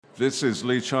This is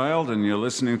Lee Child, and you're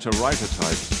listening to Writer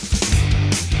Types.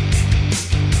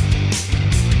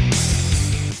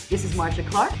 This is Marcia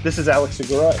Clark. This is Alex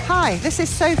Segura. Hi, this is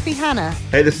Sophie Hannah.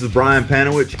 Hey, this is Brian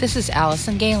Panowich. This is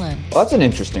Allison Galen. Well, that's an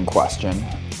interesting question.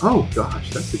 Oh,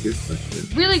 gosh, that's a good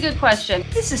question. Really good question.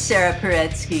 This is Sarah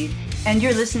Paretsky, and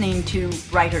you're listening to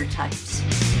Writer Types.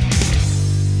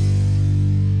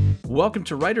 Welcome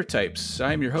to Writer Types.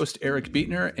 I'm your host, Eric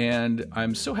Beetner, and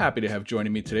I'm so happy to have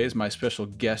joining me today as my special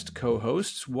guest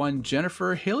co-hosts, one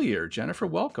Jennifer Hillier. Jennifer,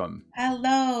 welcome.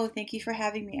 Hello. Thank you for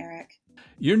having me, Eric.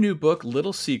 Your new book,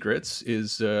 Little Secrets,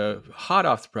 is hot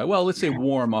off the press. Well, let's say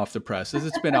warm off the presses.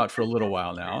 It's been out for a little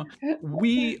while now.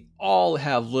 We all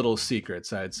have little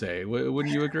secrets, I'd say.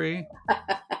 Wouldn't you agree?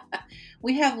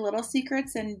 We have little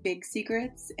secrets and big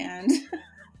secrets and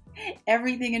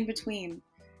everything in between.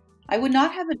 I would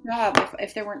not have a job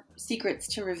if there weren't secrets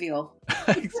to reveal.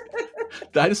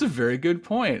 That is a very good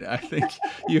point. I think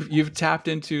you've tapped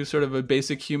into sort of a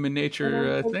basic human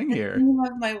nature thing here. The theme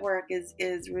of my work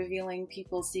is revealing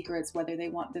people's secrets, whether they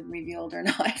want them revealed or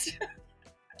not.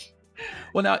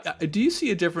 Well, now, do you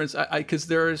see a difference? Because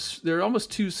there are almost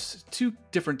two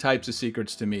different types of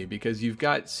secrets to me. Because you've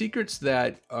got secrets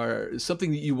that are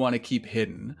something that you want to keep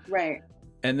hidden, right?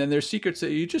 And then there's secrets that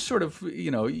you just sort of,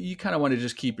 you kind of want to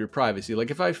just keep your privacy.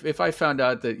 Like if I found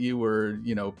out that you were,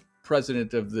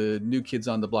 president of the New Kids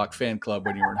on the Block fan club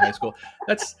when you were in high school,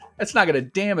 that's not going to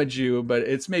damage you, but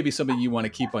it's maybe something you want to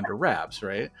keep under wraps,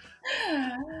 right?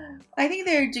 I think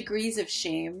there are degrees of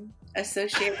shame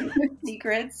associated with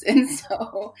secrets. And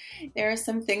so there are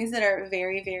some things that are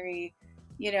very, very,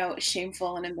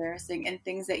 shameful and embarrassing, and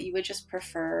things that you would just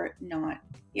prefer not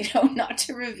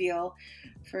to reveal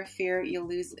for fear you'll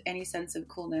lose any sense of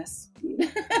coolness.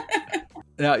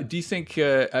 Now, do you think,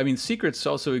 secrets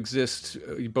also exist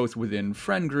both within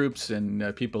friend groups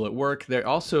and people at work. They're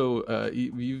also,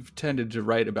 you've tended to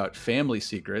write about family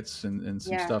secrets and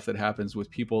some stuff that happens with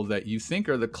people that you think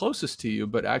are the closest to you,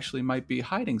 but actually might be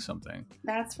hiding something.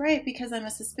 That's right, because I'm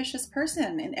a suspicious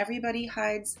person and everybody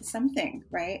hides something,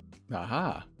 right?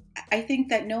 Aha. I think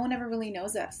that no one ever really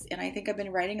knows us. And I think I've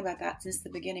been writing about that since the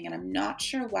beginning. And I'm not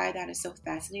sure why that is so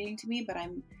fascinating to me, but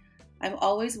I'm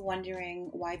always wondering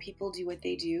why people do what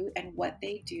they do and what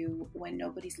they do when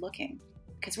nobody's looking.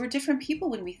 Because we're different people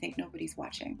when we think nobody's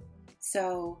watching.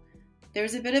 So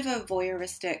there's a bit of a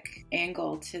voyeuristic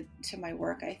angle to my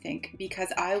work, I think,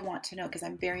 because I want to know, because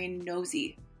I'm very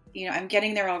nosy. I'm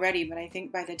getting there already, but I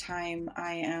think by the time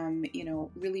I am,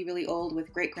 really, really old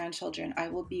with great-grandchildren, I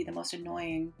will be the most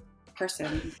annoying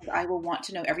person, because I will want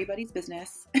to know everybody's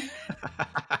business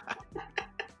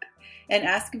and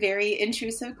ask very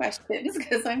intrusive questions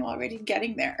because I'm already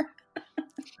getting there.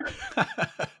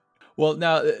 Well,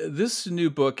 now this new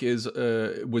book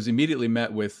was immediately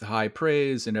met with high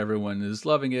praise, and everyone is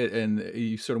loving it. And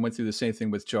you sort of went through the same thing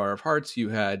with Jar of Hearts. You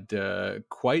had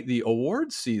quite the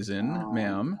awards season,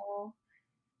 ma'am.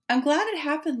 I'm glad it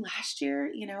happened last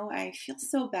year. I feel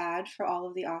so bad for all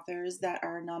of the authors that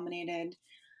are nominated,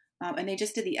 and they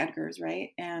just did the Edgars, right?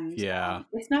 And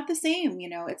it's not the same.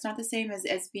 It's not the same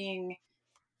as being,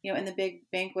 in the big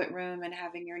banquet room and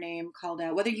having your name called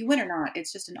out, whether you win or not.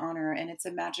 It's just an honor, and it's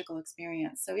a magical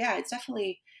experience. So yeah, it's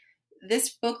definitely, this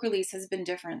book release has been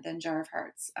different than Jar of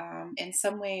Hearts. In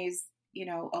some ways,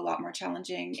 a lot more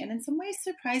challenging, and in some ways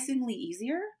surprisingly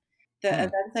easier. The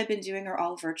events I've been doing are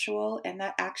all virtual, and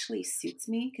that actually suits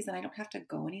me because then I don't have to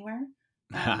go anywhere.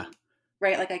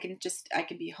 Right? Like I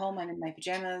can be home. I'm in my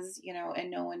pajamas,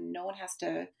 and no one has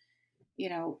to,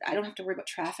 I don't have to worry about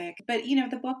traffic. But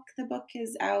the book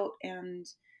is out, and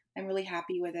I'm really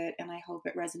happy with it, and I hope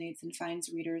it resonates and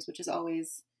finds readers, which is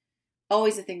always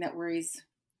a thing that worries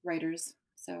writers.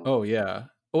 So. Oh yeah.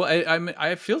 Well,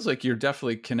 it feels like you're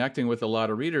definitely connecting with a lot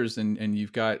of readers, and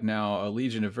you've got now a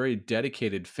legion of very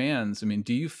dedicated fans. I mean,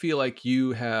 do you feel like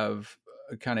you have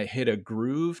kind of hit a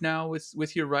groove now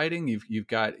with your writing? You've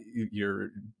got your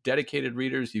dedicated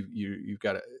readers. You've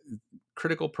got a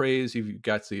critical praise. You've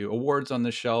got the awards on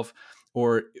the shelf.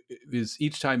 Or is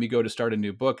each time you go to start a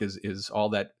new book, is all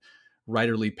that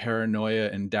writerly paranoia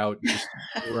and doubt just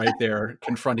right there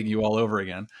confronting you all over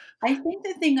again? I think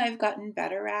the thing I've gotten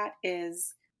better at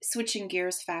is switching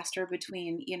gears faster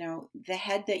between, the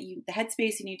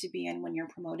headspace you need to be in when you're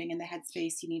promoting and the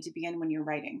headspace you need to be in when you're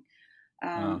writing.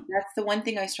 That's the one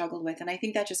thing I struggled with. And I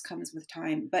think that just comes with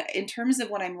time. But in terms of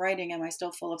when I'm writing, am I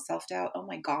still full of self-doubt? Oh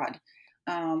my God.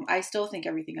 I still think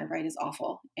everything I write is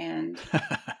awful, and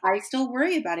I still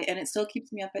worry about it, and it still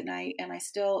keeps me up at night. And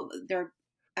there are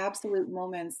absolute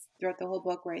moments throughout the whole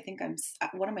book where I think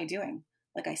what am I doing?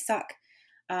 Like I suck.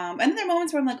 And then there are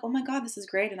moments where I'm like, oh my God, this is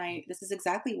great. And this is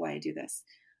exactly why I do this.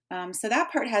 So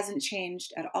that part hasn't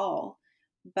changed at all,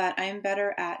 but I'm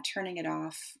better at turning it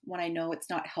off when I know it's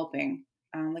not helping.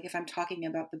 Like if I'm talking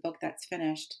about the book that's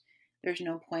finished, there's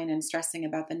no point in stressing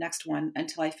about the next one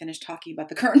until I finish talking about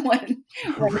the current one.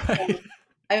 Right.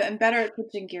 I'm better at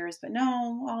switching gears, but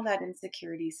no, all that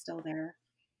insecurity is still there.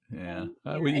 Yeah.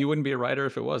 You wouldn't be a writer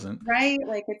if it wasn't. Right.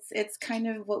 Like it's kind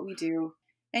of what we do.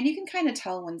 And you can kind of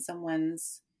tell when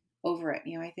someone's over it.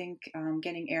 I think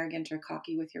getting arrogant or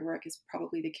cocky with your work is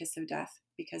probably the kiss of death,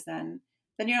 because then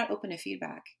you're not open to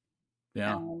feedback.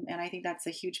 Yeah. And I think that's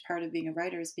a huge part of being a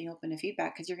writer, is being open to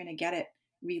feedback, because you're going to get it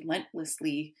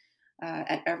relentlessly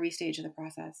at every stage of the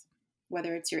process,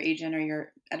 whether it's your agent or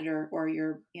your editor or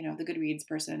your, the Goodreads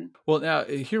person. Well, now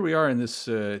here we are in this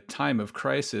time of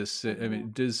crisis. I mean,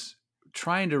 does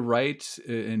trying to write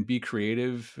and be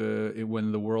creative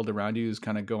when the world around you is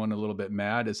kind of going a little bit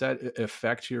mad, does that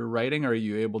affect your writing? Or are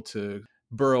you able to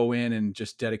burrow in and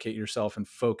just dedicate yourself and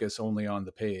focus only on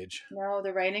the page? No,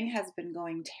 the writing has been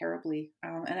going terribly.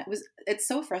 And it's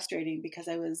so frustrating, because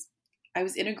I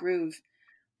was in a groove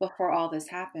before all this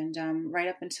happened, right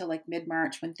up until like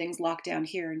mid-March, when things locked down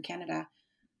here in Canada.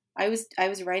 I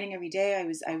was writing every day.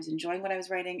 I was enjoying what I was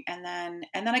writing, and then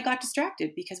I got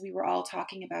distracted because we were all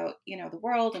talking about the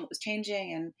world and what was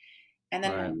changing, and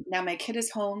then Right. Now my kid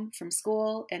is home from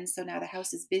school, and so now the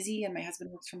house is busy, and my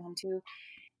husband works from home too,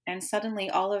 and suddenly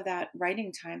all of that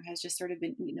writing time has just sort of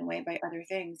been eaten away by other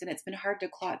things, and it's been hard to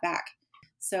claw it back.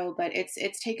 So, but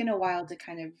it's taken a while to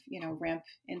kind of ramp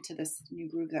into this new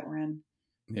groove that we're in.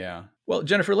 Yeah. Well,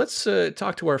 Jennifer, let's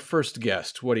talk to our first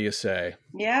guest. What do you say?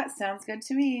 Yeah, sounds good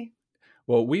to me.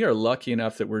 Well, we are lucky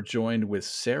enough that we're joined with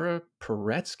Sarah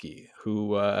Paretsky,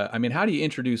 who, how do you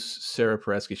introduce Sarah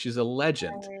Paretsky? She's a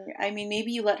legend. I mean,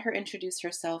 maybe you let her introduce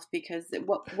herself, because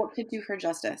what could do her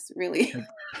justice, really?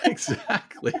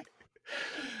 Exactly.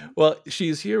 Well,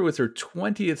 she's here with her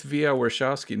 20th V.I.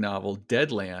 Warshawski novel,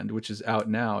 Deadland, which is out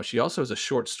now. She also has a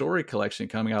short story collection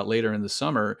coming out later in the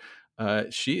summer.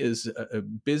 She is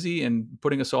busy and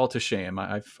putting us all to shame.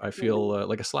 I feel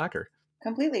like a slacker.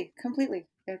 Completely.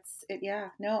 Yeah.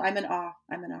 No, I'm in awe.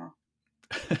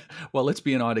 Well, let's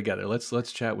be in awe together.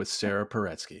 Let's chat with Sarah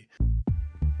Paretsky.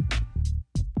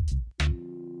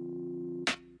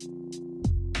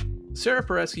 Sarah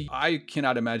Paretsky, I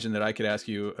cannot imagine that I could ask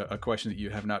you a question that you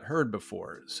have not heard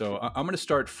before. So I'm going to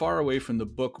start far away from the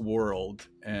book world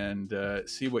and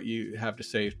see what you have to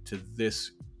say to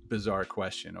this bizarre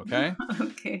question, okay?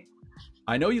 Okay.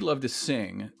 I know you love to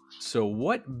sing, so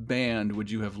what band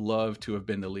would you have loved to have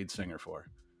been the lead singer for?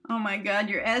 Oh my God,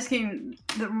 you're asking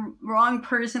the wrong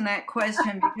person that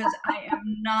question, because I am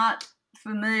not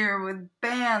familiar with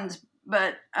bands,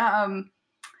 but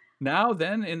now,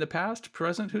 then, in the past,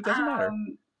 present, who doesn't matter?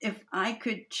 If I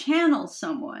could channel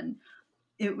someone,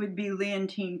 it would be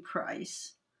Leontyne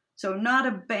Price. So not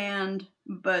a band,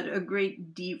 but a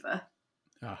great diva.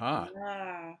 Aha.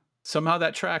 Ah. Somehow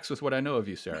that tracks with what I know of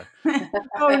you, Sarah.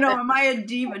 Oh no, am I a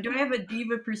diva? Do I have a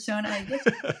diva persona? I guess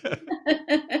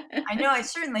I know I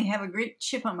certainly have a great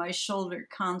chip on my shoulder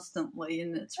constantly,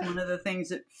 and it's one of the things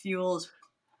that fuels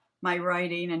my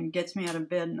writing and gets me out of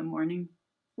bed in the morning.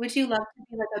 Would you love to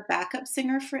be like a backup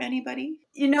singer for anybody?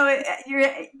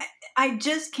 I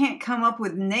just can't come up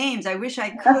with names. I wish I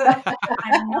could.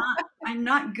 I'm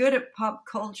not good at pop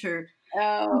culture.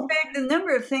 Oh. In fact, the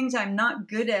number of things I'm not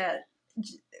good at,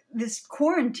 this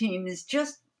quarantine is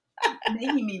just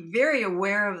making me very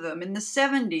aware of them. In the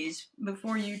 70s,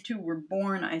 before you two were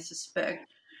born, I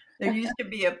suspect, there used to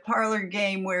be a parlor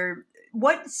game where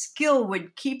what skill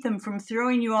would keep them from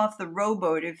throwing you off the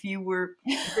rowboat if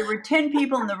there were 10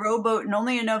 people in the rowboat and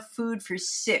only enough food for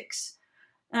 6?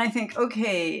 And I think,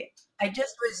 okay, I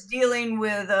just was dealing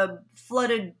with a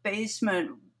flooded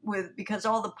basement because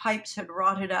all the pipes had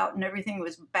rotted out and everything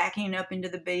was backing up into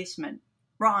the basement.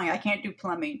 Wrong. I can't do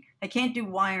plumbing. I can't do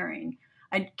wiring.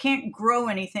 I can't grow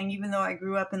anything, even though I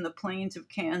grew up in the plains of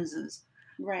Kansas.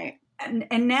 Right.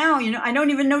 And now, I don't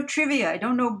even know trivia. I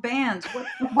don't know bands.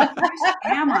 What person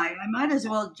am I? I might as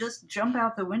well just jump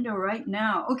out the window right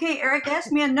now. Okay, Eric,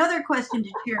 ask me another question to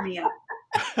cheer me up.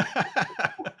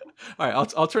 All right,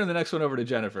 I'll turn the next one over to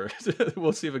Jennifer.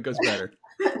 We'll see if it goes better.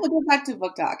 We'll go back to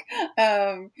book talk.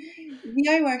 V.I.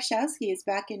 Warshawski is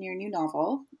back in your new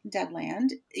novel,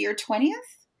 Deadland. Your 20th?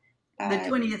 The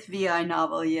 20th V.I.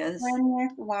 novel, yes.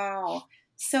 20th? Wow.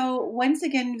 So once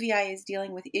again, V.I. is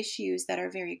dealing with issues that are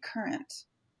very current.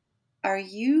 Are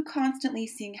you constantly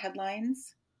seeing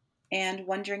headlines and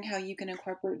wondering how you can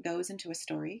incorporate those into a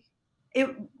story? It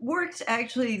works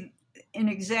actually in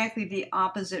exactly the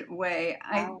opposite way.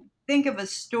 Wow. I think of a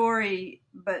story,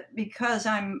 but because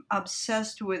I'm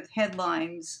obsessed with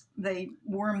headlines, they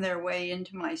worm their way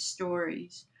into my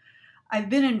stories. I've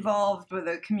been involved with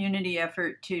a community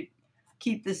effort to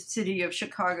keep the city of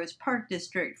Chicago's Park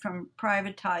District from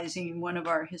privatizing one of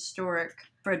our historic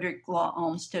Frederick Law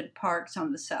Olmsted parks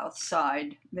on the south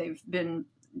side. They've been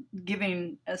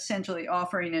essentially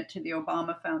offering it to the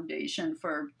Obama Foundation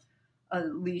for a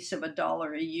lease of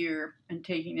 $1 a year and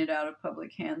taking it out of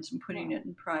public hands and putting it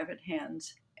in private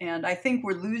hands. And I think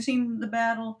we're losing the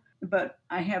battle, but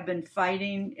I have been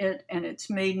fighting it, and it's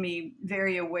made me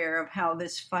very aware of how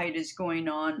this fight is going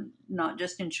on, not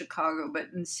just in Chicago, but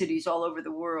in cities all over the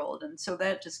world. And so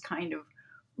that just kind of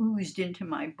oozed into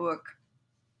my book.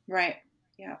 Right.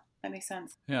 Yeah. That makes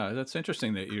sense. Yeah, that's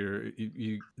interesting that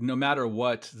you no matter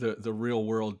what, the real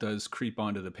world does creep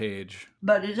onto the page.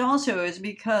 But it also is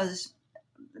because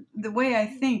the way I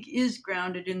think is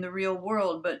grounded in the real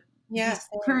world, but this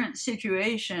current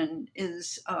situation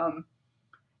is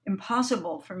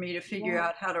impossible for me to figure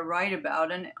out how to write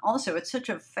about. And also, it's such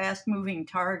a fast-moving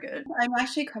target. I'm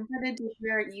actually comforted to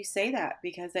hear you say that,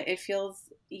 because it feels,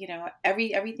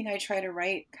 everything I try to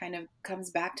write kind of comes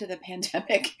back to the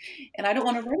pandemic, and I don't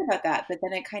want to write about that, but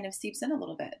then it kind of seeps in a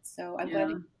little bit. So I'm glad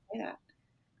you say that.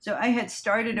 So I had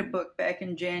started a book back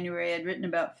in January. I'd written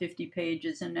about 50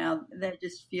 pages, and now that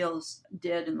just feels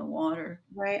dead in the water.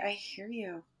 Right. I hear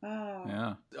you. Oh.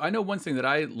 Yeah. I know one thing that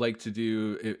I like to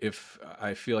do if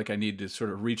I feel like I need to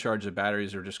sort of recharge the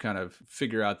batteries or just kind of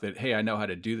figure out that, hey, I know how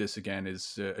to do this again,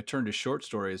 is I turn to short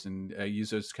stories and I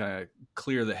use those to kind of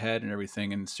clear the head and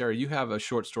everything. And Sarah, you have a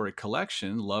short story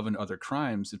collection, Love and Other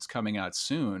Crimes. It's coming out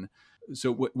soon.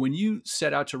 So when you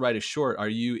set out to write a short, are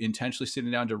you intentionally sitting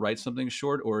down to write something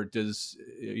short, or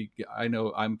I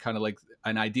know I'm kind of like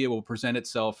an idea will present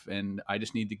itself and I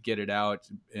just need to get it out,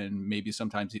 and maybe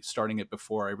sometimes starting it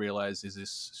before I realize, is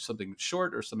this something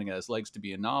short or something that has legs to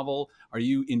be a novel? Are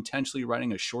you intentionally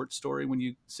writing a short story when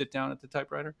you sit down at the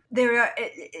typewriter?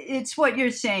 It's what you're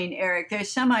saying, Eric.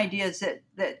 There's some ideas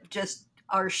that just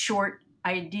are short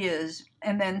ideas,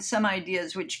 and then some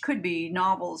ideas which could be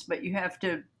novels, but you have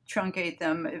to truncate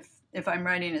them if I'm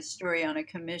writing a story on a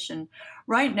commission.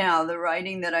 Right now, the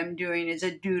writing that I'm doing is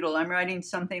a doodle. I'm writing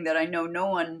something that I know no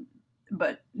one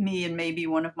but me and maybe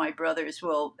one of my brothers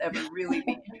will ever really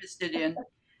be interested in.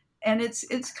 And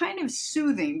it's kind of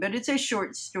soothing, but it's a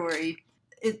short story.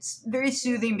 It's very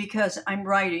soothing because I'm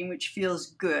writing, which feels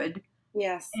good.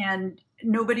 Yes. And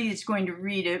nobody is going to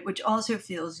read it, which also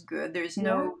feels good. There's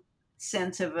no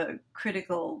sense of a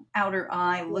critical outer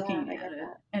eye looking at it.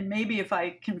 And maybe if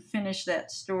I can finish that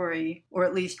story, or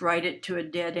at least write it to a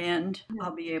dead end,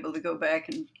 I'll be able to go back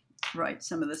and write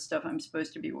some of the stuff I'm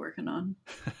supposed to be working on.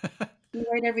 You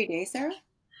write every day, Sarah?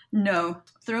 No,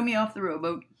 throw me off the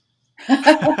rowboat.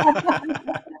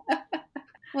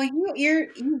 Well,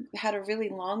 you had a really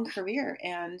long career,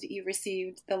 and you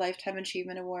received the Lifetime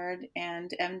Achievement Award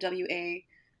and MWA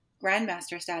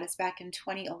Grandmaster status back in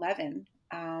 2011.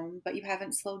 But you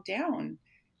haven't slowed down.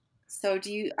 So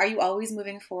are you always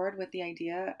moving forward with the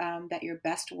idea that your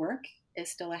best work is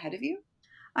still ahead of you?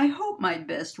 I hope my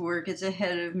best work is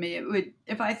ahead of me. It would,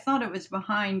 if I thought it was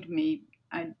behind me,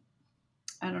 I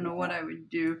don't know what I would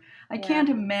do. I can't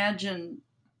imagine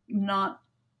not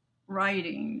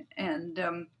writing.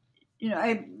 And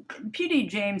P.D.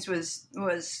 James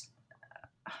was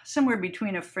somewhere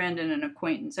between a friend and an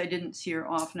acquaintance. I didn't see her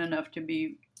often enough to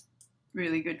be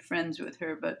really good friends with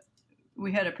her, but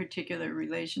we had a particular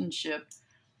relationship.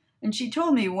 And she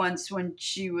told me once, when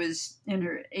she was in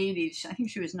her 80s, I think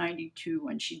she was 92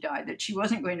 when she died, that she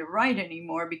wasn't going to write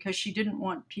anymore because she didn't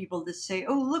want people to say,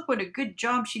 oh, look what a good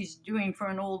job she's doing for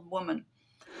an old woman.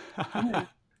 And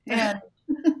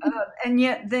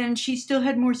yet then she still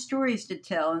had more stories to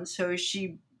tell. And so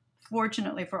she,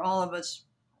 fortunately for all of us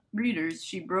readers,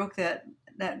 she broke that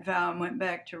vow and went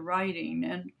back to writing.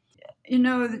 And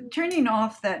turning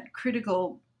off that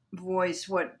critical voice,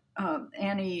 what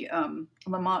Annie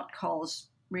Lamott calls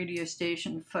radio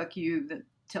station fuck you, that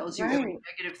tells you every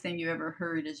negative thing you ever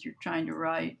heard as you're trying to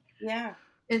write. Yeah.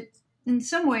 In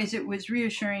some ways, it was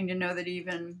reassuring to know that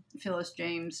even Phyllis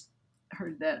James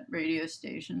heard that radio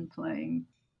station playing.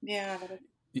 Yeah.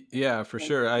 Yeah, for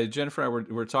sure. Jennifer and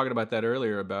I were talking about that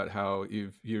earlier, about how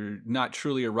you're not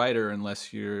truly a writer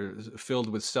unless you're filled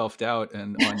with self-doubt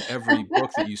and on every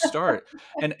book that you start.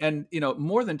 And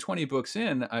more than 20 books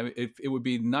in, it would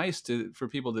be nice for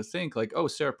people to think like, oh,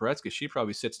 Sarah Paretsky, she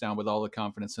probably sits down with all the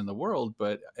confidence in the world,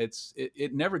 but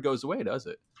it never goes away, does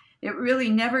it? It really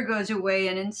never goes away.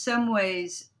 And in some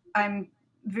ways, I'm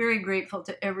very grateful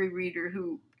to every reader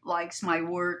who likes my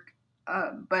work.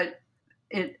 But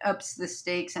it ups the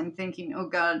stakes. I'm thinking, oh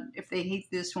God, if they hate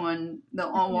this one, they'll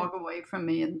all walk away from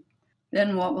me. And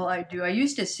then what will I do? I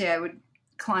used to say I would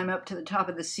climb up to the top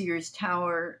of the Sears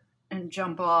Tower and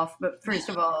jump off. But first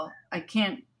of all, I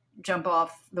can't jump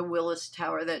off the Willis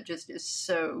Tower. That just is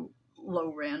so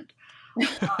low rent.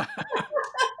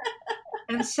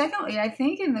 And secondly, I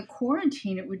think in the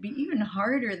quarantine, it would be even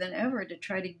harder than ever to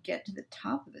try to get to the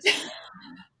top of this.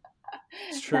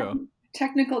 It's true.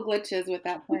 Technical glitches with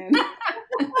that plan.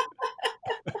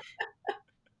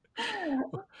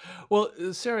 Well,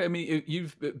 Sarah, I mean,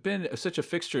 you've been such a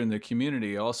fixture in the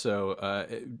community also.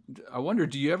 I wonder,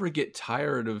 do you ever get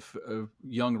tired of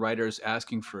young writers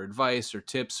asking for advice or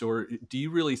tips, or do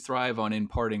you really thrive on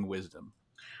imparting wisdom?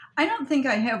 I don't think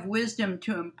I have wisdom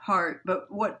to impart, but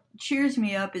what cheers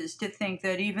me up is to think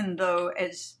that even though,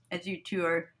 as you two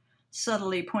are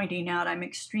subtly pointing out, I'm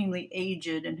extremely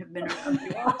aged and have been around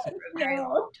for a very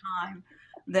long time,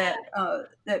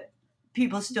 that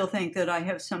people still think that I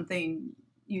have something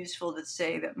useful to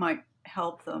say that might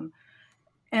help them.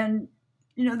 And,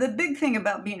 the big thing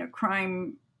about being a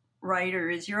crime writer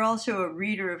is you're also a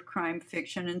reader of crime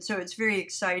fiction. And so it's very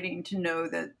exciting to know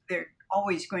that there are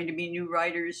always going to be new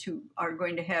writers who are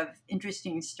going to have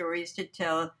interesting stories to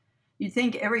tell. You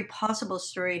think every possible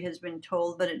story has been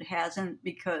told, but it hasn't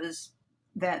because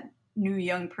that new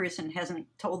young person hasn't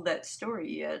told that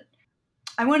story yet.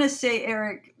 I want to say,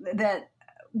 Eric, that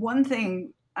one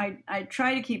thing I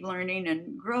try to keep learning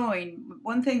and growing.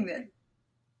 One thing that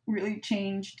really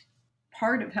changed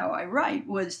part of how I write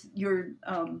was your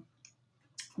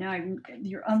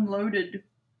Unloaded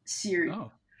series.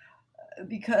 Oh.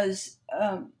 Because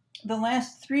the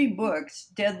last 3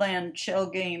 books, Deadland,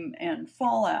 Shell Game, and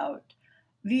Fallout,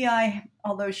 VI,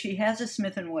 although she has a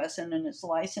Smith & Wesson and is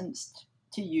licensed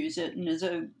to use it and is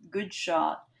a good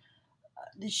shot,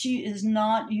 she is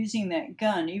not using that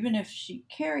gun. Even if she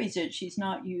carries it, she's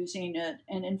not using it.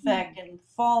 And in fact, in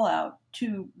Fallout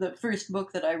 2, the first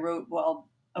book that I wrote while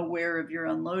aware of your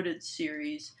Unloaded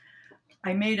series,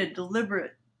 I made a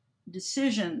deliberate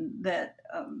decision that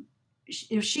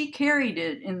if she carried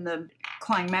it in the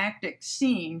climactic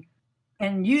scene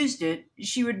and used it,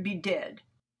 she would be dead.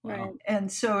 Right.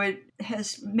 And so it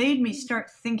has made me start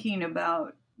thinking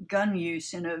about gun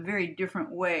use in a very different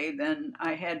way than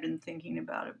I had been thinking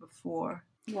about it before.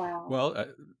 Wow. Well,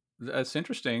 that's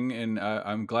interesting, and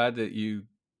I'm glad that you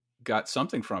got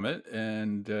something from it.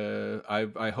 And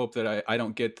I hope that I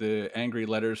don't get the angry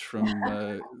letters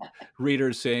from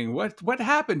readers saying, "What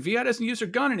happened? VI doesn't use her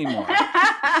gun anymore."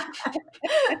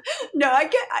 No, I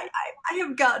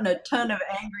have gotten a ton of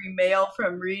angry mail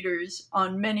from readers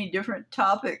on many different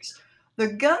topics.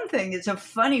 The gun thing is a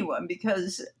funny one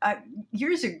because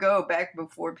years ago, back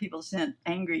before people sent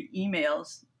angry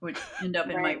emails, which end up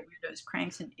in my Weirdos,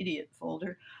 Cranks, and Idiot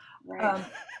folder,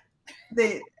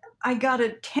 I got a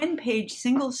 10-page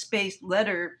single-spaced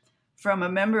letter from a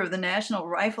member of the National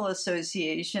Rifle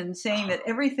Association saying that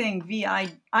everything VI,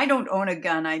 I don't own a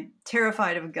gun. I'm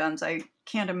terrified of guns. I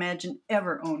can't imagine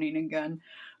ever owning a gun.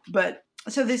 But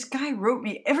so this guy wrote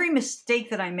me every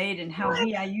mistake that I made in how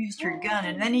VI used her gun.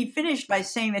 And then he finished by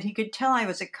saying that he could tell I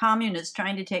was a communist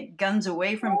trying to take guns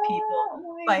away from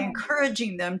people by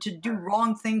encouraging them to do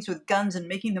wrong things with guns and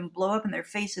making them blow up in their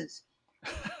faces.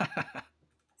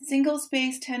 Single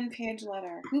space 10-page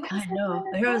letter. I know.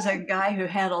 There was a guy who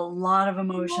had a lot of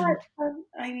emotion.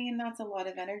 I mean, that's a lot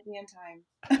of energy and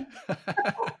time.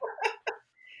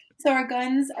 So are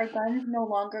guns no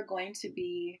longer going to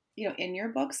be, in your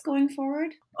books going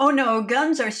forward? Oh no,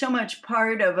 guns are so much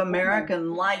part of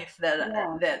American life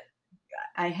that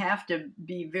I have to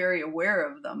be very aware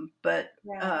of them. But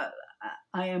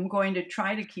I am going to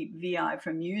try to keep VI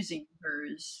from using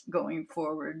hers going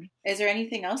forward. Is there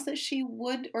anything else that she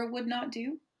would or would not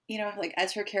do? Like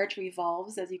as her character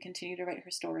evolves, as you continue to write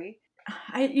her story?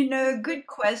 Good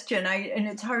question. And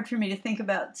it's hard for me to think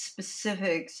about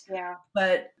specifics. Yeah.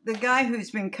 But the guy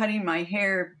who's been cutting my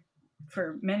hair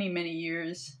for many, many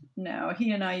years now,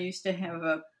 he and I used to have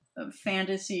a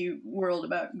fantasy world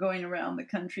about going around the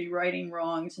country righting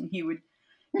wrongs, and he would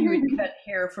cut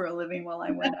hair for a living while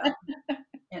I went out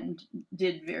and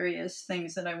did various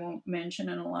things that I won't mention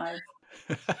in a live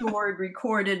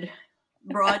recorded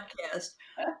broadcast.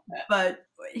 But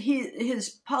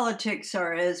his politics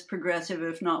are as progressive,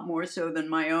 if not more so, than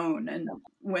my own. And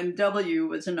when W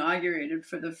was inaugurated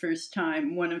for the first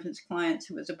time, one of his clients,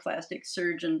 who was a plastic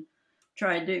surgeon,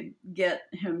 tried to get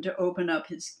him to open up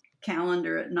his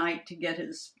calendar at night to get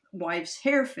his wife's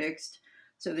hair fixed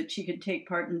so that she could take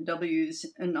part in W's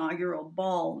inaugural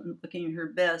ball and looking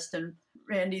her best. And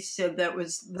Randy said that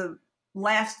was the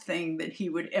last thing that he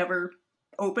would ever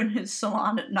open his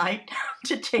salon at night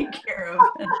to take care of.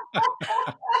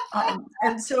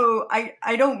 And so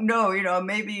I don't know,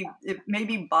 maybe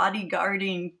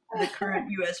bodyguarding the current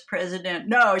U.S. president.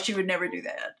 No, she would never do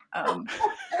that.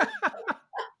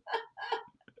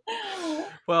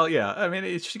 Well, yeah, I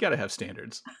mean, she got to have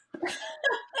standards.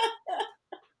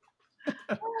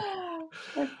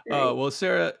 Well,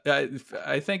 Sarah,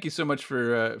 I thank you so much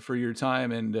for your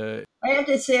time, and I have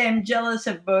to say I'm jealous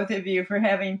of both of you for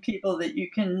having people that you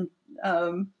can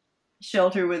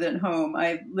shelter with at home.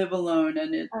 I live alone,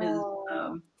 and it is.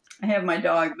 I have my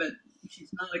dog, but she's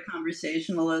not a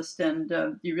conversationalist, and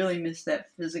you really miss that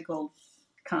physical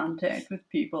contact with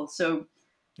people. So,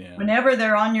 whenever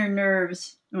they're on your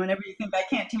nerves, whenever you think I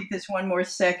can't take this one more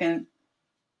second,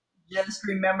 just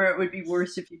remember it would be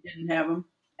worse if you didn't have them.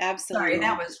 Absolutely.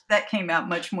 Sorry, that came out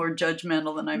much more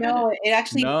judgmental than I meant. No, it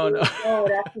actually no.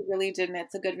 It actually really didn't.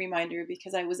 It's a good reminder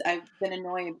because I've been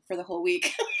annoyed for the whole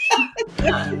week.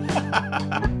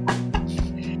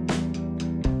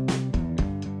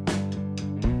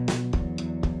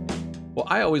 Well,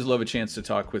 I always love a chance to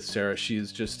talk with Sarah. She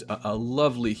is just a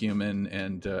lovely human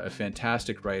and a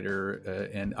fantastic writer.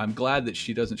 And I'm glad that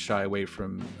she doesn't shy away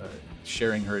from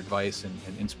sharing her advice and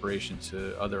inspiration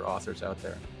to other authors out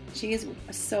there. She is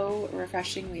so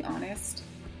refreshingly honest.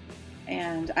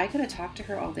 And I could have talked to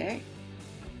her all day.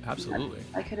 Absolutely.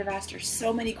 I could have asked her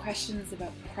so many questions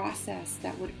about process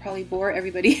that would probably bore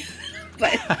everybody.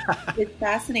 But it's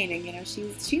fascinating.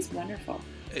 She's wonderful.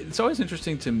 It's always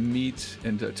interesting to meet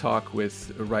and to talk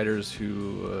with writers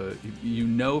who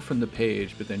from the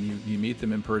page, but then you meet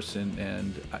them in person,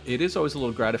 and it is always a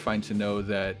little gratifying to know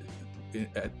that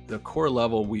at the core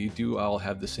level we do all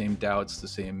have the same doubts, the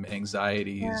same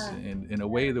anxieties, in a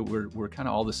way that we're kind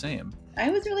of all the same. I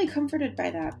was really comforted by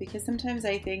that because sometimes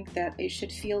I think that it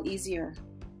should feel easier,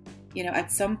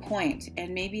 at some point,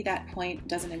 and maybe that point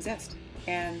doesn't exist.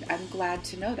 And I'm glad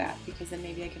to know that because then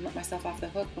maybe I can let myself off the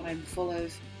hook when I'm full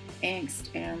of angst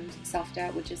and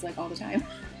self-doubt, which is like all the time.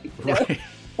 Right.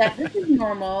 That this is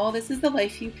normal. This is the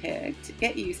life you picked.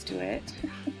 Get used to it.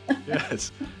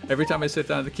 Yes. Every time I sit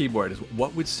down at the keyboard is,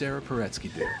 what would Sarah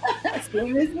Paretsky do?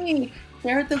 Same as me.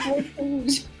 There at the voice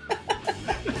page.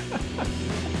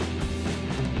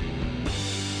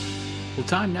 Well,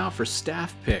 time now for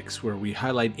staff picks, where we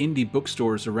highlight indie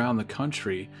bookstores around the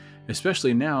country.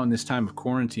 Especially now in this time of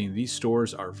quarantine, these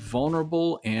stores are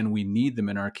vulnerable and we need them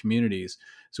in our communities.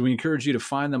 So we encourage you to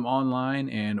find them online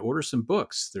and order some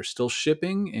books. They're still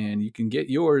shipping and you can get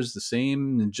yours the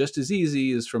same and just as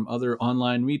easy as from other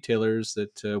online retailers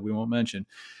that we won't mention.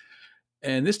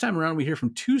 And this time around, we hear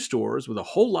from two stores with a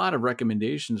whole lot of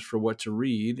recommendations for what to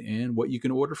read and what you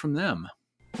can order from them.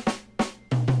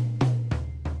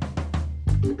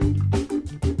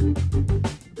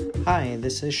 Hi,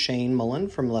 this is Shane Mullen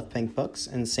from Left Bank Books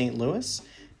in St. Louis,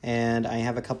 and I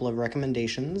have a couple of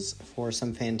recommendations for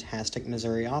some fantastic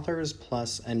Missouri authors,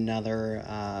 plus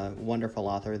another wonderful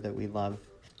author that we love.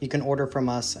 You can order from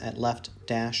us at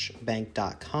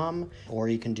left-bank.com, or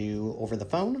you can do over the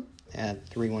phone at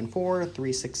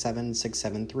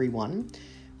 314-367-6731.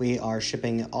 We are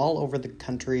shipping all over the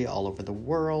country, all over the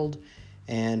world,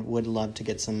 and would love to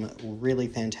get some really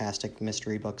fantastic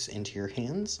mystery books into your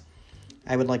hands.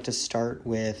 I would like to start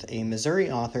with a Missouri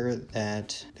author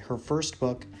that her first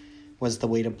book was The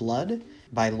Weight of Blood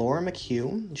by Laura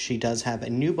McHugh. She does have a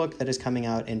new book that is coming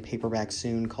out in paperback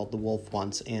soon called The Wolf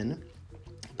Wants In.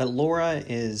 But Laura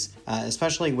is,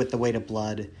 especially with The Weight of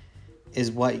Blood, is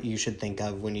what you should think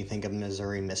of when you think of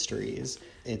Missouri mysteries.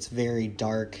 It's very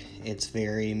dark, it's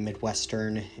very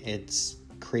Midwestern, it's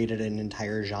created an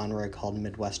entire genre called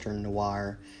Midwestern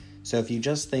noir. So if you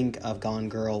just think of Gone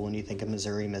Girl when you think of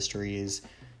Missouri mysteries,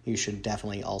 you should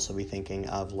definitely also be thinking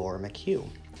of Laura McHugh.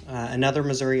 Another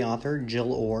Missouri author,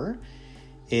 Jill Orr,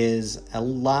 is a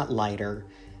lot lighter,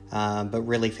 but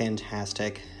really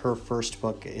fantastic. Her first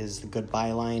book is The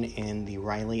Goodbye Line in the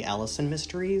Riley Allison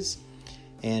Mysteries,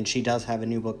 and she does have a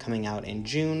new book coming out in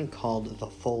June called The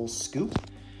Full Scoop.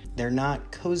 They're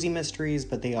not cozy mysteries,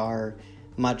 but they are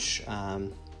much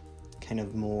kind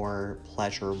of more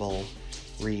pleasurable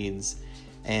reads,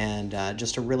 and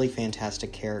just a really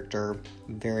fantastic character.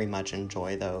 Very much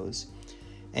enjoy those.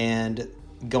 And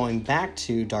going back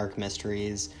to dark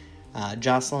mysteries,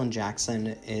 Jocelyn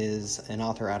Jackson is an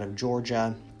author out of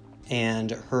Georgia,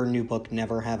 and her new book,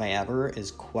 Never Have I Ever,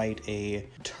 is quite a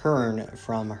turn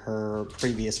from her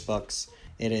previous books.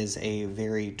 It is a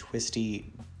very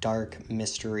twisty, dark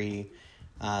mystery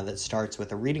that starts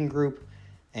with a reading group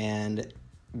and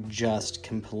just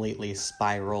completely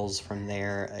spirals from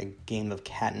there. A game of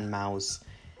cat and mouse,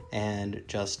 and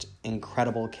just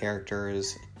incredible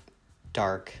characters,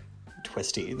 dark,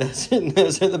 twisty. Those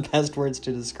are the best words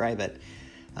to describe it.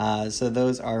 So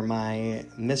those are my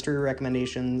mystery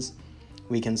recommendations.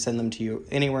 We can send them to you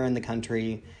anywhere in the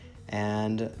country,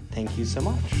 and thank you so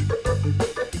much.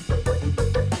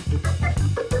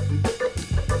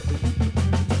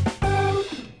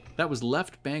 That was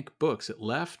Left Bank Books at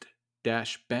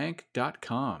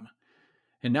left-bank.com.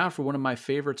 And now for one of my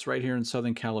favorites right here in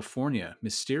Southern California.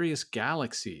 Mysterious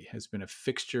Galaxy has been a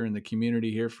fixture in the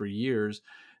community here for years.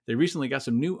 They recently got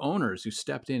some new owners who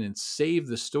stepped in and saved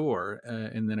the store,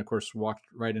 and then, of course, walked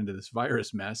right into this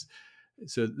virus mess.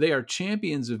 So they are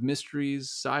champions of mysteries,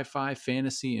 sci-fi,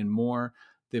 fantasy, and more.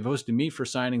 They've hosted me for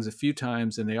signings a few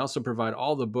times, and they also provide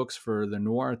all the books for the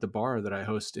Noir at the Bar that I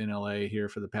host in LA here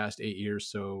for the past 8 years.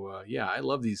 So, yeah, I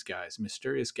love these guys.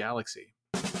 Mysterious Galaxy.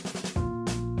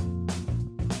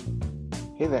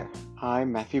 Hey there,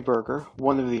 I'm Matthew Berger,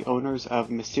 one of the owners of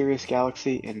Mysterious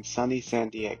Galaxy in sunny San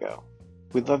Diego.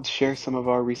 We'd love to share some of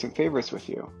our recent favorites with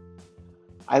you.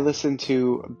 I listened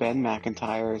to Ben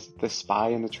McIntyre's The Spy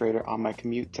and the Traitor on my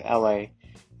commute to LA,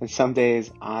 and some days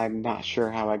I'm not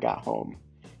sure how I got home.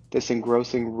 This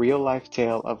engrossing real-life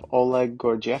tale of Oleg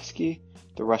Gordievsky,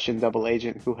 the Russian double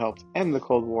agent who helped end the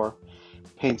Cold War,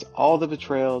 paints all the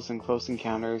betrayals and close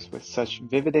encounters with such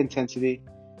vivid intensity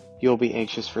you'll be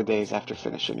anxious for days after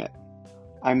finishing it.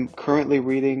 I'm currently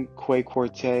reading Quay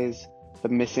Quartet's The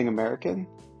Missing American.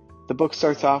 The book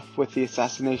starts off with the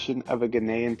assassination of a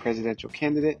Ghanaian presidential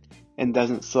candidate and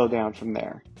doesn't slow down from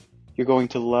there. You're going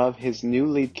to love his new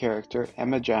lead character,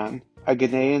 Emma John, a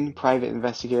Ghanaian private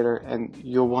investigator, and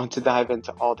you'll want to dive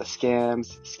into all the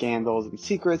scams, scandals, and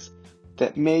secrets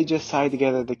that may just tie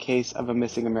together the case of a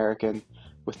missing American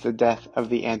with the death of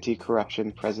the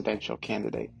anti-corruption presidential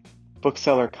candidate.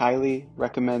 Bookseller Kylie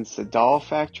recommends The Doll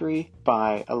Factory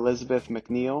by Elizabeth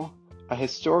McNeil, a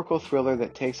historical thriller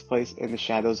that takes place in the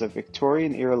shadows of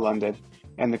Victorian-era London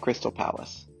and the Crystal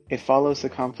Palace. It follows the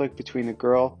conflict between a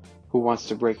girl who wants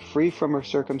to break free from her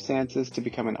circumstances to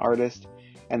become an artist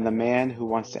and the man who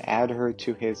wants to add her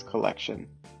to his collection.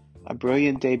 A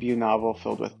brilliant debut novel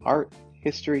filled with art,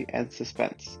 history, and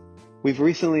suspense. We've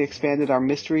recently expanded our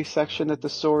mystery section at the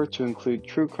store to include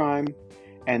true crime,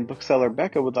 and bookseller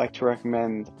Becca would like to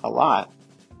recommend a lot,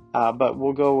 but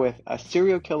we'll go with A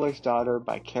Serial Killer's Daughter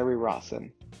by Carrie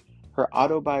Rawson. Her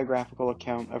autobiographical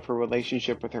account of her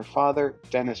relationship with her father,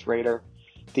 Dennis Rader,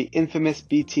 the infamous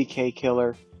BTK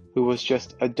killer who was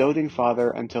just a doting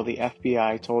father until the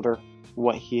FBI told her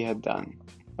what he had done.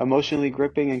 Emotionally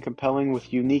gripping and compelling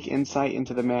with unique insight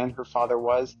into the man her father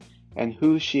was and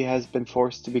who she has been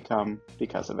forced to become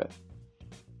because of it.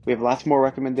 We have lots more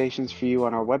recommendations for you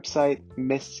on our website,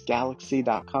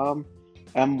 mystgalaxy.com,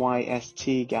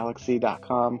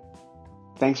 mystgalaxy.com.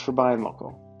 Thanks for buying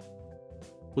local.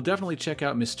 We'll definitely check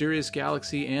out Mysterious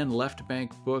Galaxy and Left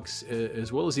Bank Books,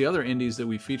 as well as the other indies that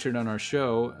we featured on our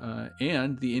show,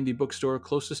 and the indie bookstore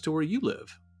closest to where you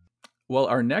live. Well,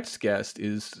 our next guest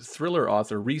is thriller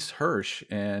author Reese Hirsch,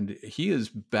 and he is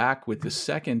back with the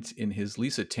second in his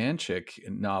Lisa Tanchik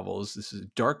novels. This is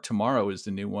Dark Tomorrow is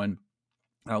the new one.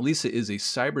 Now, Lisa is a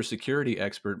cybersecurity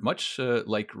expert, much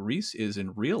like Reese is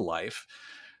in real life.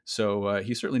 So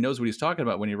he certainly knows what he's talking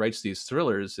about when he writes these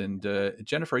thrillers. And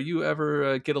Jennifer, you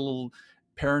ever get a little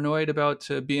paranoid about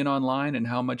being online and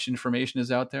how much information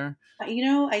is out there? You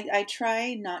know, I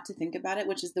try not to think about it,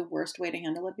 which is the worst way to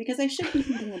handle it, because I should be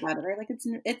thinking about it, right? Like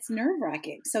it's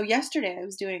nerve-wracking. So yesterday I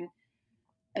was doing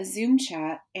a Zoom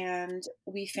chat and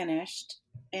we finished,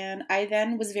 and I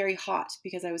then was very hot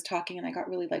because I was talking and I got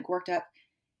really worked up.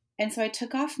 And so I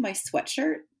took off my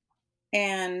sweatshirt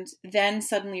and then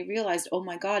suddenly realized, oh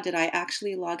my God, did I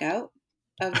actually log out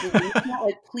of the Zoom chat?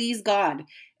 Like, please God.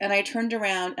 And I turned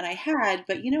around and I had,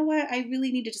 but you know what? I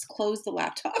really need to just close the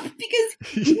laptop because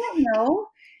you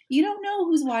don't know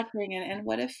who's watching, and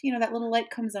what if, that little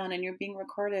light comes on and you're being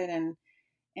recorded, and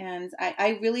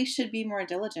I really should be more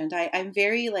diligent. I'm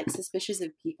very suspicious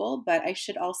of people, but I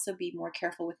should also be more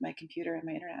careful with my computer and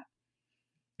my internet.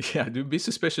 Yeah, do be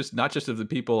suspicious not just of the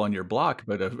people on your block,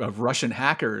 but of Russian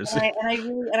hackers. And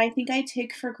I think I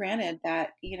take for granted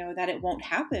that that it won't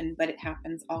happen, but it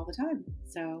happens all the time.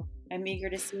 So I'm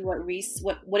eager to see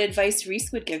what advice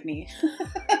Reese would give me.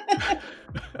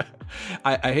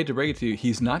 I hate to break it to you,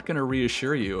 he's not going to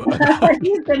reassure you.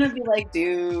 He's going to be like,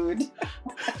 dude,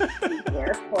 be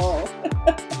careful.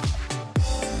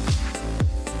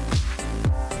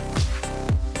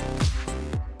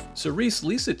 So Reese,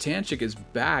 Lisa Tanchik is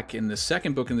back in the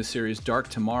second book in the series, Dark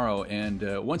Tomorrow,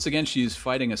 and once again she's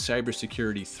fighting a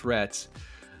cybersecurity threat.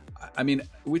 I mean,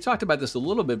 we talked about this a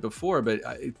little bit before, but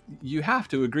you have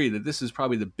to agree that this is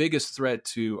probably the biggest threat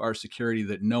to our security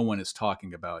that no one is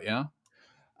talking about, yeah?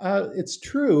 It's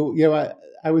true.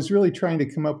 I was really trying to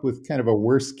come up with kind of a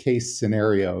worst case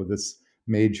scenario, this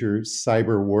major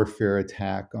cyber warfare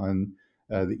attack on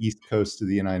the East Coast of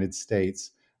the United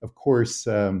States. Of course,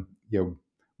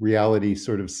 reality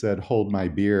sort of said, hold my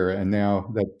beer. And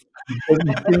now that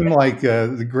doesn't seem like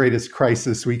the greatest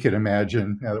crisis we could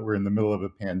imagine now that we're in the middle of a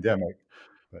pandemic.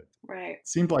 But right. It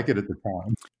seemed like it at the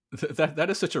time. That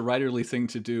is such a writerly thing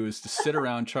to do, is to sit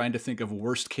around trying to think of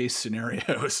worst case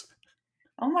scenarios.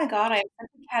 Oh my God, I'm such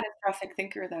a catastrophic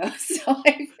thinker though, so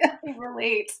I really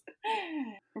relate.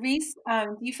 Reese,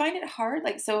 do you find it hard?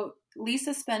 So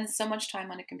Lisa spends so much time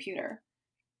on a computer.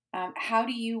 How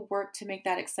do you work to make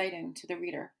that exciting to the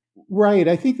reader? Right.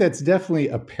 I think that's definitely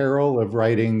a peril of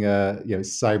writing,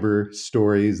 cyber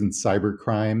stories and cyber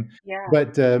crime. Yeah.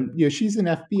 But she's an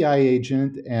FBI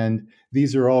agent, and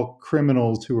these are all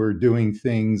criminals who are doing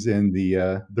things in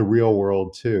the real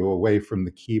world too, away from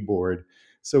the keyboard.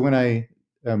 So when I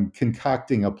am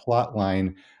concocting a plot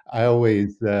line, I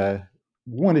always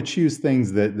want to choose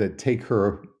things that take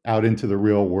her out into the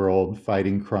real world,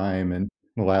 fighting crime. And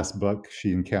in the last book,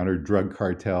 she encountered drug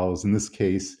cartels. In this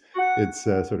case, it's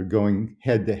sort of going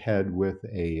head to head with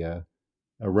a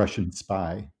Russian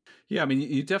spy. Yeah, I mean,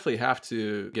 you definitely have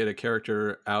to get a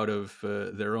character out of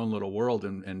their own little world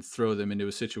and throw them into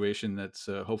a situation that's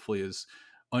hopefully as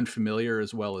unfamiliar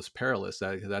as well as perilous.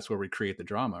 That's where we create the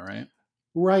drama, right?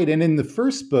 Right. And in the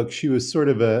first book, she was sort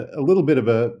of a little bit of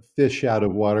a fish out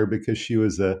of water because she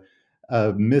was a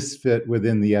misfit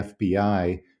within the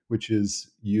FBI, which is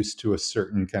used to a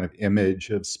certain kind of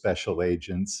image of special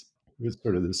agents. It was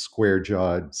sort of the square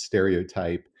jawed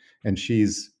stereotype. And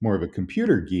she's more of a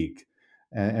computer geek.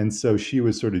 And so she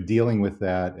was sort of dealing with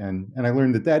that. And I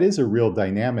learned that is a real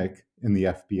dynamic in the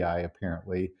FBI,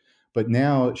 apparently. But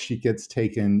now she gets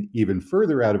taken even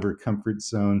further out of her comfort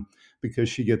zone because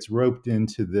she gets roped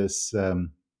into this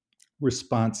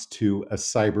response to a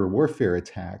cyber warfare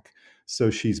attack.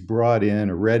 So she's brought in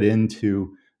or read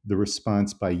into the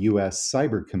response by U.S.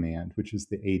 Cyber Command, which is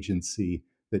the agency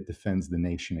that defends the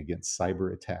nation against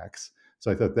cyber attacks.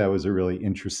 So I thought that was a really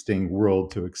interesting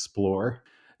world to explore.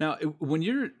 Now, when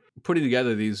you're putting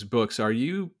together these books, are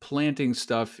you planting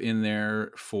stuff in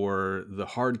there for the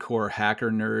hardcore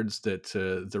hacker nerds that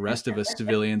the rest of us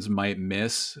civilians might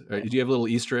miss? Do you have little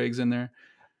Easter eggs in there?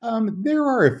 There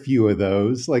are a few of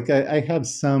those. Like I have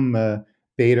some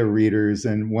beta readers,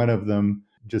 and one of them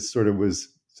just sort of was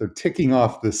ticking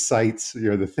off the sites,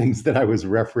 the things that I was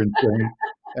referencing.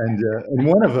 And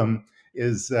one of them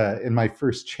is in my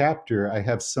first chapter, I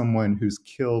have someone who's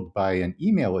killed by an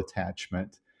email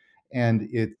attachment. And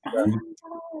it,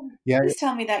 please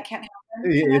tell me that can't happen.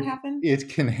 Can that happen? It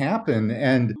can happen.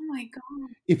 And oh my God,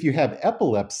 if you have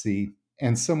epilepsy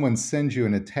and someone sends you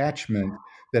an attachment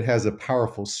that has a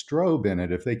powerful strobe in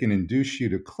it, if they can induce you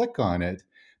to click on it,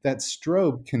 that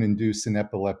strobe can induce an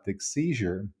epileptic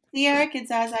seizure. See, Eric,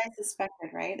 it's as I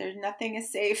suspected, right? There's nothing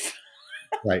is safe.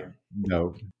 Right.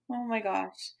 No. Oh my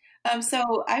gosh.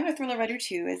 So I'm a thriller writer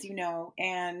too, as you know,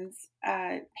 and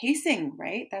pacing,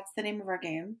 right? That's the name of our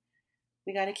game.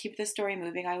 We got to keep the story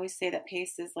moving. I always say that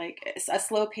pace is like a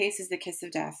slow pace is the kiss of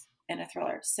death in a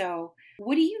thriller. So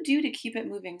what do you do to keep it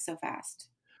moving so fast?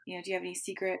 Do you have any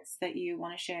secrets that you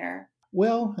want to share?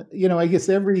 Well, I guess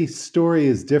every story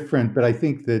is different, but I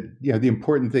think that, the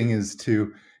important thing is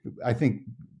I think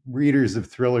readers of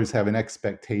thrillers have an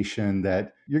expectation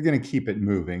that you're going to keep it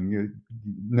moving.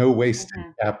 No wasted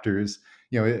chapters.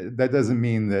 That doesn't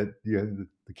mean that the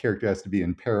character has to be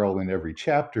in peril in every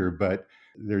chapter, but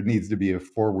there needs to be a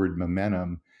forward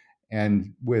momentum.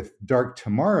 And with Dark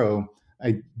Tomorrow,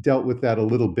 I dealt with that a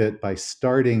little bit by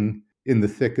starting in the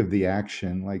thick of the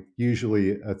action. Like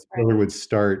usually a thriller would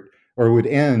start or would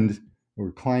end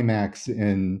or climax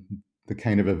in the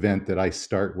kind of event that I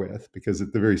start with, because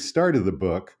at the very start of the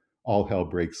book, all hell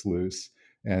breaks loose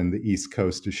and the East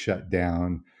Coast is shut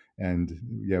down and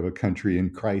you have a country in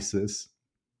crisis.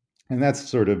 And that's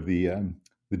sort of the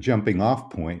jumping off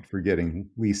point for getting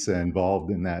Lisa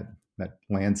involved in that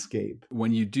landscape.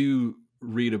 When you do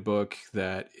read a book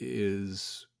that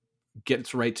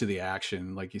gets right to the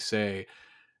action, like you say,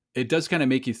 it does kind of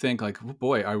make you think like, oh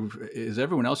boy, is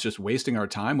everyone else just wasting our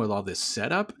time with all this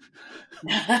setup?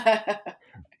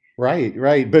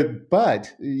 Right.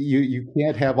 But you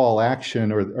can't have all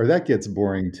action or that gets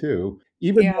boring too.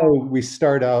 Even though we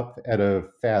start out at a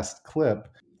fast clip,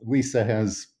 Lisa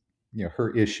has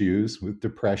her issues with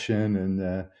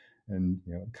depression and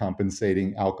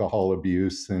compensating alcohol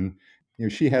abuse, and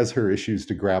she has her issues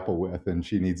to grapple with, and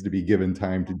she needs to be given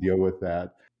time to deal with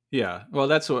that. Yeah, well,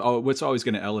 that's what's always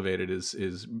going to elevate it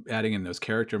is adding in those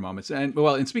character moments. And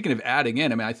speaking of adding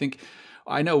in, I mean, I think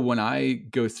I know when I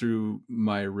go through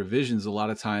my revisions, a lot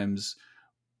of times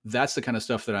that's the kind of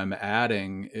stuff that I'm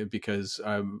adding because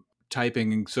I'm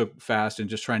typing so fast and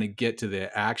just trying to get to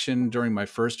the action during my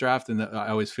first draft. And I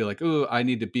always feel like, oh, I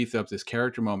need to beef up this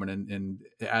character moment and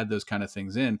add those kind of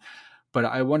things in. But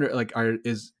I wonder, like,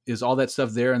 is all that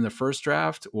stuff there in the first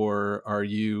draft, or are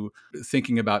you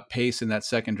thinking about pace in that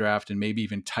second draft and maybe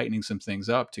even tightening some things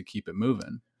up to keep it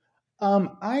moving?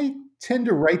 I tend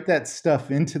to write that stuff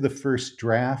into the first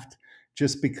draft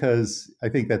just because I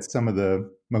think that's some of the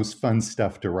most fun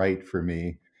stuff to write for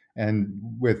me. And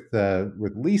with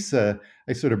Lisa,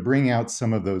 I sort of bring out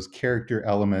some of those character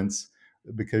elements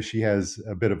because she has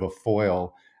a bit of a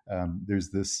foil. There's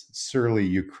this surly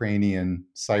Ukrainian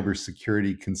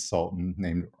cybersecurity consultant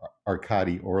named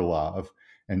Arkady Orlov,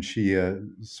 and she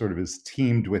sort of is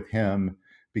teamed with him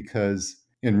because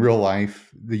in real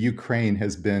life, the Ukraine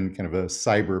has been kind of a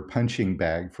cyber punching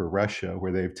bag for Russia,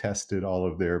 where they've tested all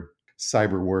of their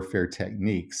cyber warfare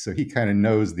techniques. So he kind of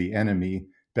knows the enemy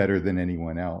better than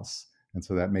anyone else. And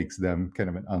so that makes them kind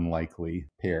of an unlikely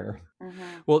pair. Mm-hmm.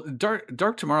 Well,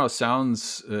 Dark Tomorrow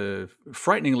sounds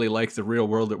frighteningly like the real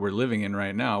world that we're living in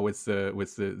right now, with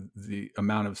the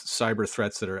amount of cyber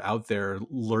threats that are out there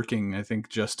lurking, I think,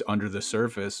 just under the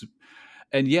surface.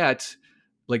 And yet,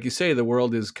 like you say, the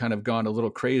world has kind of gone a little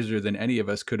crazier than any of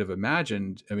us could have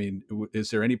imagined. I mean, is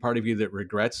there any part of you that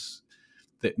regrets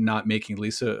that not making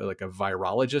Lisa like a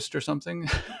virologist or something?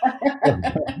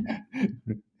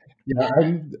 Yeah,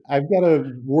 I've got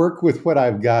to work with what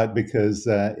I've got because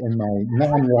in my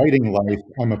non-writing life,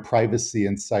 I'm a privacy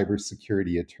and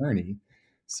cybersecurity attorney.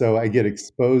 So I get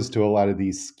exposed to a lot of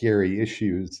these scary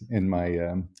issues in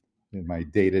my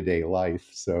day-to-day life.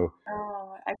 So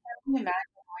I can't even imagine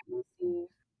what you see.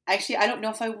 Actually, I don't know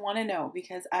if I want to know,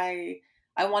 because I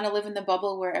want to live in the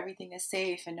bubble where everything is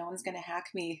safe and no one's going to hack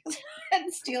me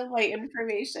and steal my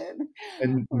information.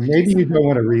 And maybe you don't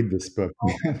want to read this book.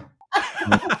 You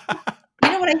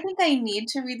know what? I think I need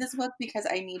to read this book because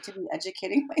I need to be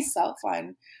educating myself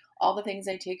on all the things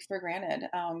I take for granted.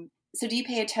 So do you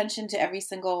pay attention to every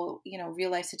single,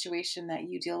 real life situation that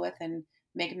you deal with and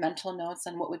make mental notes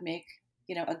on what would make,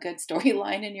 a good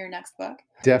storyline in your next book?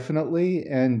 Definitely.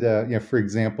 And, for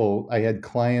example, I had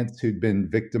clients who'd been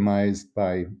victimized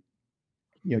by,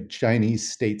 Chinese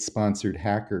state-sponsored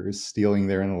hackers stealing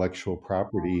their intellectual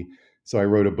property. So I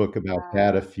wrote a book about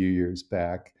that a few years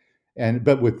back.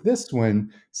 But with this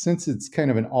one, since it's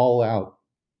kind of an all-out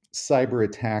cyber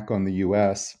attack on the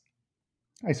US,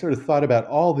 I sort of thought about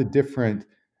all the different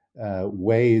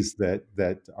ways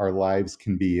that our lives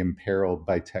can be imperiled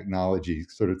by technology,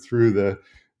 sort of through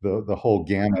the whole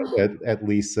gamut at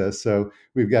Lisa. So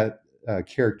we've got a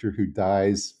character who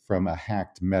dies from a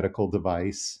hacked medical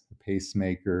device, a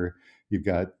pacemaker. You've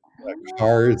got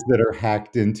cars that are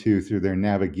hacked into through their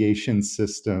navigation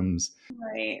systems.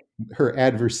 Right. Her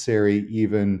adversary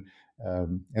even,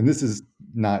 and this is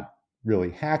not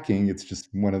really hacking, it's just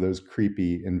one of those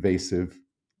creepy, invasive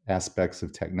aspects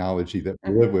of technology that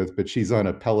we live with, but she's on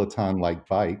a Peloton-like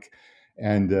bike,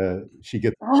 and she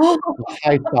gets a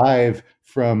high five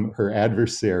from her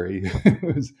adversary.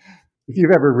 If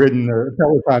you've ever ridden a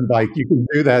Peloton bike, you can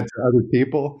do that to other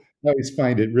people. I always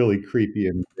find it really creepy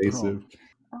and invasive.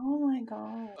 Oh my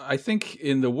God. I think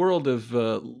in the world of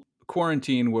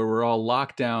quarantine, where we're all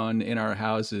locked down in our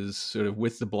houses, sort of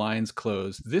with the blinds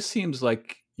closed, this seems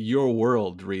like your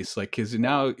world, Reese. Like, because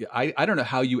now I don't know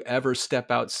how you ever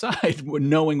step outside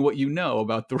knowing what you know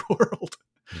about the world.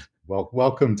 Well,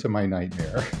 welcome to my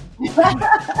nightmare.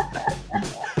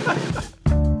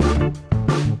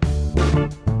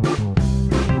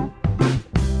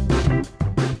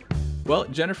 Well,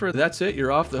 Jennifer, that's it.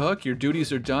 You're off the hook. Your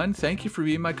duties are done. Thank you for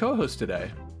being my co-host today.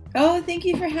 Oh, thank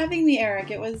you for having me, Eric.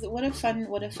 What a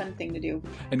fun thing to do.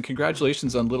 And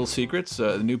congratulations on Little Secrets,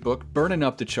 the new book, burning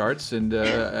up the charts. And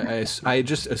I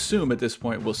just assume at this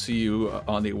point we'll see you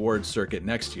on the awards circuit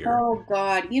next year. Oh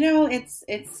God,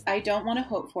 it's I don't want to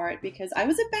hope for it because I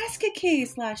was a basket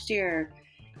case last year.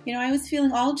 I was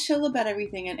feeling all chill about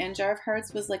everything, and Jar of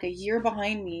Hearts was like a year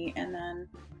behind me, and then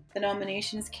the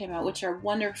nominations came out, which are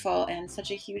wonderful and such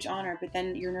a huge honor, but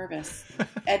then you're nervous.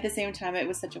 At the same time, it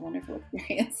was such a wonderful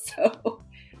experience. So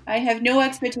I have no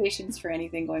expectations for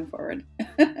anything going forward.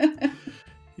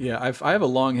 Yeah, I have a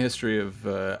long history of,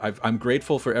 I'm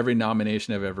grateful for every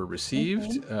nomination I've ever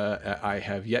received. I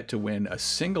have yet to win a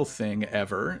single thing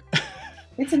ever.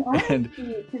 It's an honor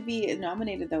to be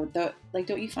nominated, though.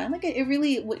 Don't you find like it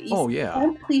really? Oh yeah.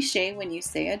 It's cliche when you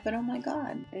say it, but oh my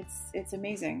God, it's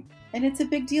amazing, and it's a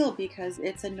big deal because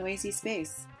it's a noisy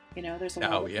space. There's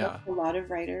a lot of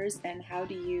writers, and how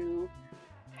do you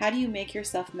how do you make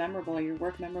yourself memorable or your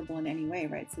work memorable in any way,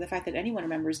 right? So the fact that anyone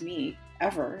remembers me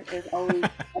ever is always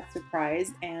a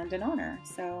surprise and an honor.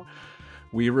 So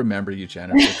we remember you,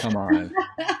 Jennifer. Come on.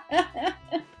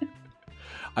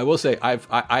 I will say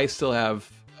I still have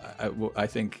I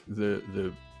think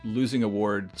the losing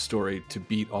award story to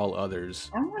beat all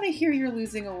others. I want to hear your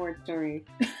losing award story.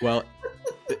 Well,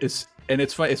 it's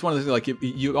fun. It's one of those things, like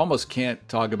you almost can't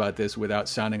talk about this without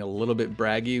sounding a little bit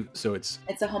braggy. So it's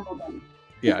a humble thing.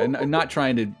 Yeah, and I'm not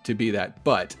trying to be that,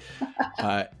 but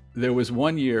there was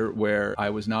one year where I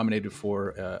was nominated for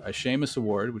a Seamus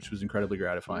Award, which was incredibly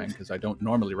gratifying because I don't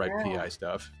normally write PI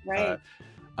stuff. Right.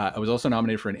 I was also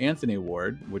nominated for an Anthony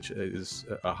Award, which is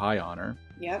a high honor.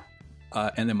 Yep.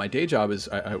 And then my day job is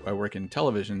I work in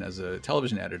television as a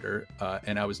television editor,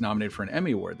 and I was nominated for an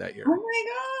Emmy Award that year. Oh my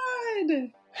God!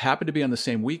 Happened to be on the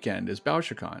same weekend as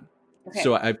BoucherCon. Okay.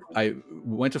 So I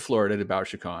went to Florida to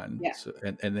BoucherCon, yeah.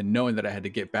 and then knowing that I had to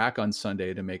get back on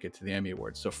Sunday to make it to the Emmy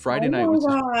Awards. So Friday night was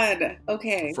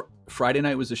okay. Friday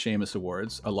night was the Seamus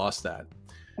Awards. I lost that.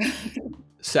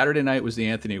 Saturday night was the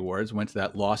Anthony Awards. Went to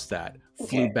that, lost that. Okay.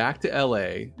 Flew back to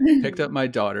LA, picked up my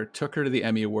daughter, took her to the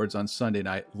Emmy Awards on Sunday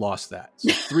night, lost that.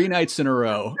 So 3 nights in a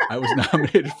row, I was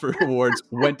nominated for awards,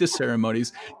 went to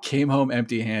ceremonies, came home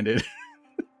empty-handed.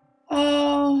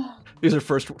 Oh. These are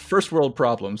first world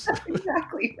problems.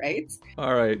 Exactly, right?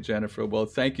 All right, Jennifer. Well,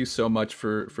 thank you so much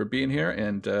for being here.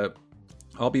 And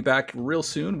I'll be back real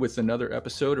soon with another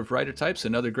episode of Writer Types,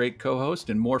 another great co-host,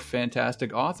 and more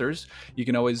fantastic authors. You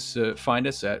can always find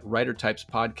us at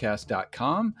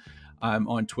writertypespodcast.com. I'm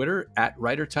on Twitter at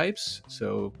WriterTypes.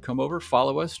 So come over,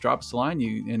 follow us, drop us a line.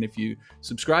 And if you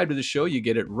subscribe to the show, you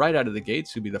get it right out of the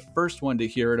gates. You'll be the first one to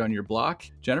hear it on your block.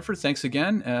 Jennifer, thanks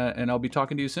again. And I'll be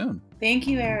talking to you soon. Thank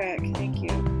you, Eric. Thank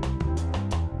you.